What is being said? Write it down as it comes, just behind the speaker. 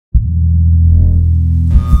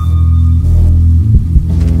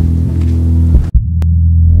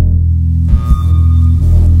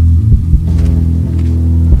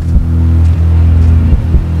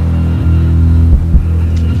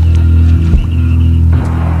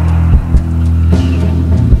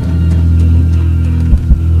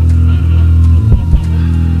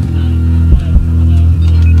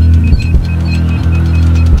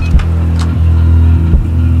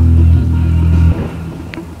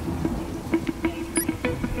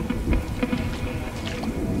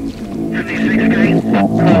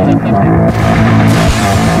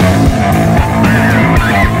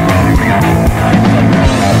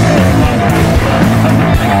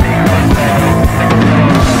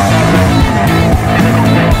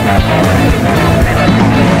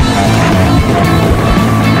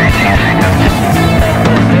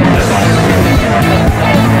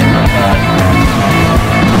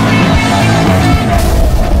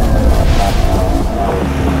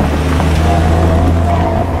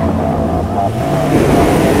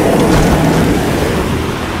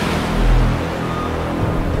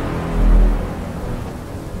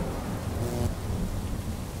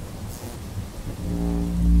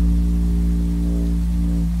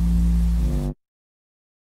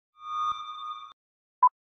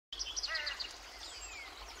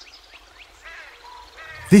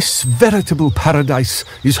This veritable paradise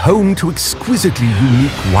is home to exquisitely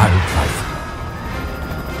unique wildlife,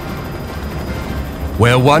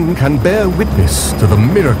 where one can bear witness to the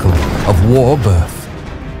miracle of war birth.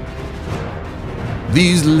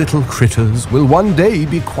 These little critters will one day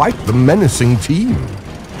be quite the menacing team.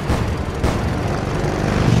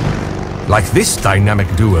 Like this dynamic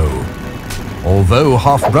duo. Although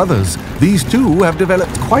half-brothers, these two have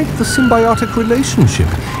developed quite the symbiotic relationship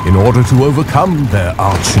in order to overcome their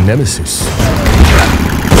arch-nemesis.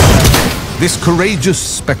 This courageous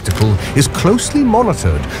spectacle is closely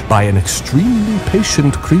monitored by an extremely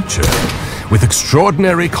patient creature with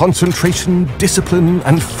extraordinary concentration, discipline,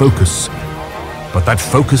 and focus. But that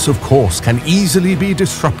focus, of course, can easily be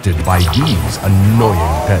disrupted by these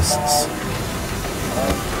annoying pests.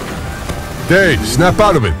 Dave, snap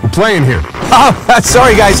out of it. We're playing here. Oh,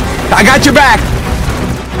 sorry guys. I got your back.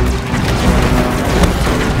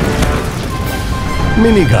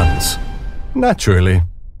 Miniguns. Naturally.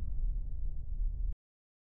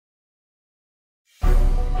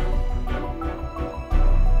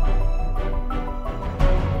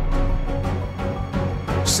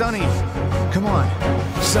 Sonny, come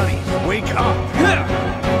on. Sonny, wake up.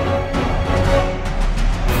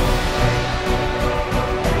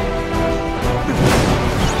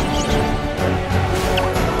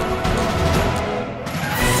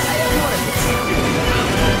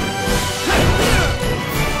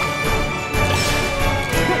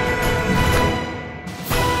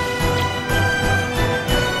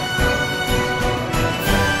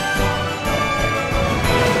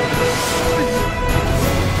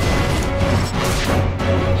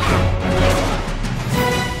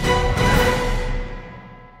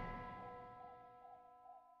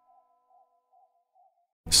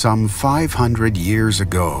 Some 500 years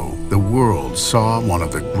ago, the world saw one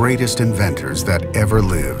of the greatest inventors that ever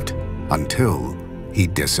lived, until he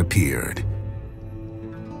disappeared.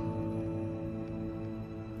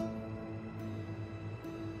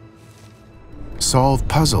 Solve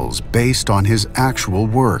puzzles based on his actual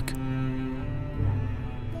work.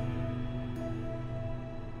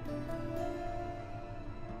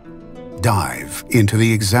 Dive into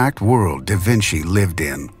the exact world Da Vinci lived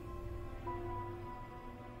in.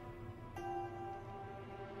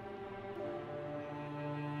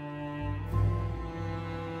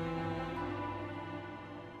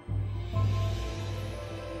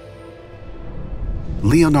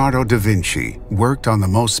 Leonardo da Vinci worked on the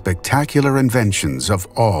most spectacular inventions of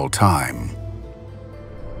all time.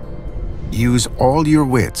 Use all your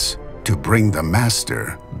wits to bring the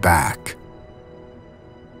master back.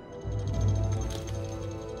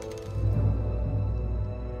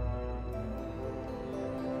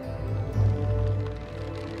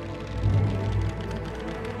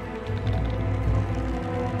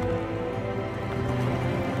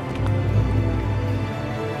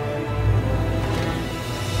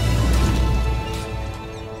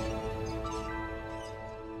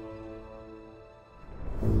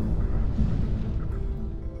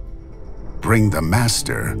 Bring the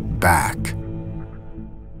master back.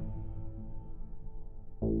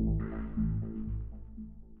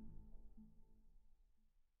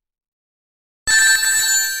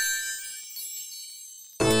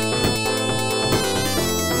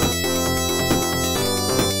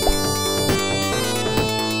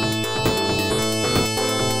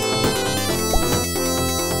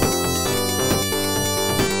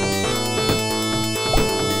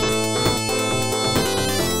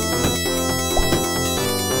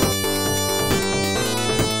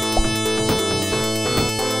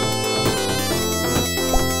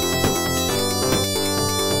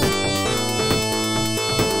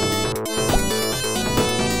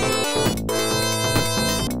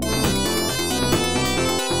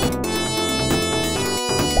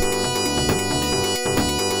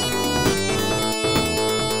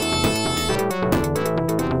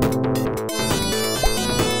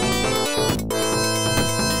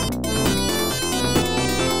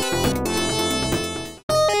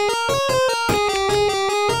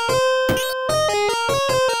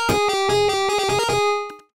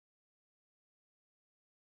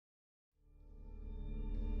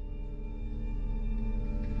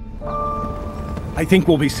 I think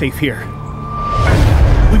we'll be safe here.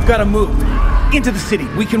 We've got to move. Into the city.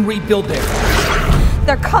 We can rebuild there.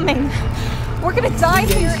 They're coming. We're gonna die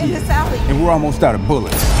here in this alley. And we're almost out of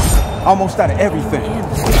bullets. Almost out of everything.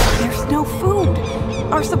 There's no food.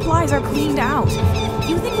 Our supplies are cleaned out.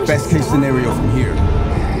 You think we Best case scenario from here.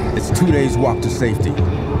 It's 2 days walk to safety.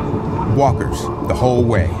 Walkers, the whole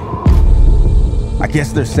way. I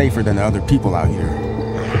guess they're safer than the other people out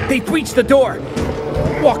here. They breached the door.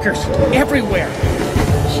 Walkers everywhere.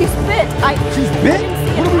 She's bit. She's bit?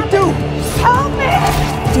 What do we do? Help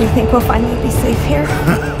me! Do you think we'll finally be safe here?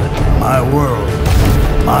 My world,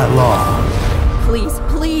 my law. Please,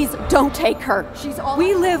 please don't take her. She's all.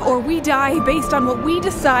 We live or we die based on what we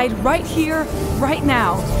decide right here, right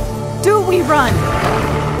now. Do we run?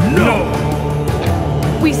 No!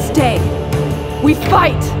 We stay. We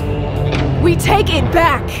fight. We take it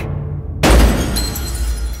back.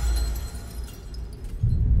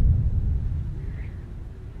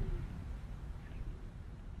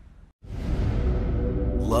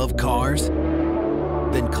 Love cars?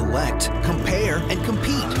 Then collect, compare, and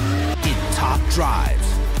compete in Top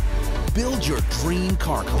Drives. Build your dream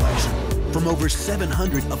car collection from over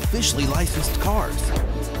 700 officially licensed cars.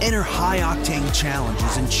 Enter high-octane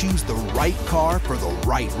challenges and choose the right car for the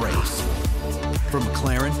right race. From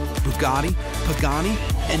McLaren, Bugatti, Pagani,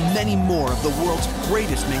 and many more of the world's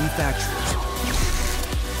greatest manufacturers.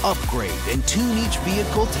 Upgrade and tune each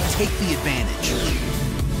vehicle to take the advantage.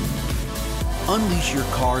 Unleash your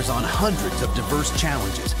cars on hundreds of diverse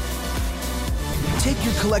challenges. Take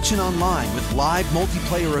your collection online with live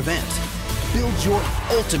multiplayer events. Build your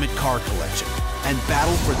ultimate car collection and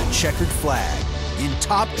battle for the checkered flag in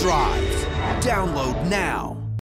Top Drives. Download now.